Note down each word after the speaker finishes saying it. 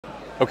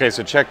Okay,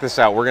 so check this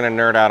out. We're gonna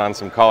nerd out on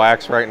some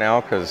coax right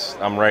now because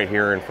I'm right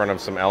here in front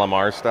of some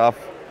LMR stuff.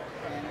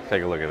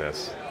 Take a look at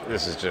this.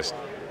 This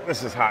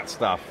is hot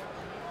stuff.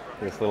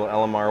 This little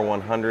LMR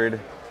 100,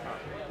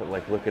 but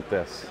like, look at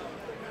this.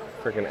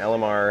 Freaking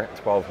LMR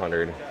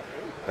 1200.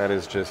 That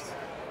is just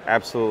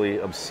absolutely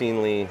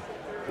obscenely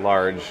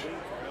large.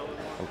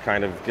 I'm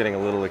kind of getting a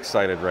little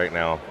excited right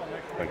now.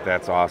 Like,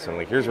 that's awesome.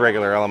 Like, here's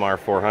regular LMR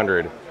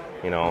 400,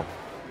 you know,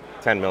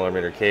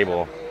 10mm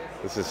cable.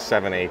 This is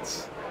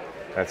 7/8.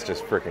 That's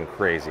just freaking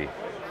crazy.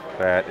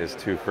 That is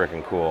too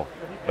freaking cool.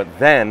 But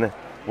then,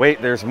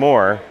 wait, there's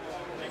more.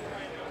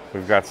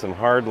 We've got some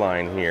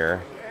hardline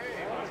here.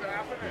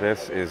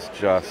 This is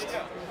just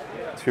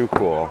too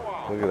cool.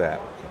 Look at that.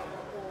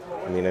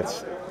 I mean,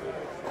 it's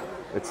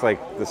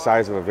like the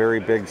size of a very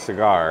big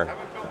cigar.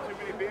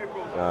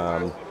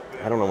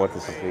 I don't know what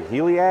this is, a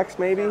Heliax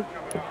maybe?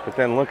 But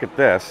then look at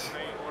this.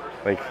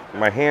 Like,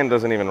 my hand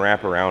doesn't even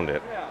wrap around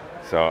it.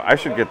 So I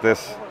should get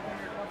this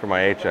for my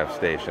HF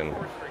station.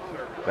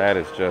 That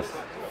is just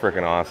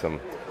freaking awesome.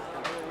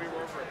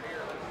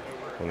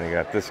 And they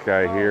got this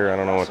guy here. I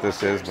don't know what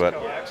this is, but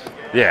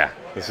yeah,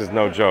 this is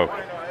no joke.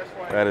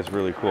 That is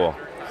really cool.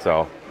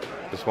 So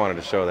just wanted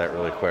to show that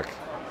really quick.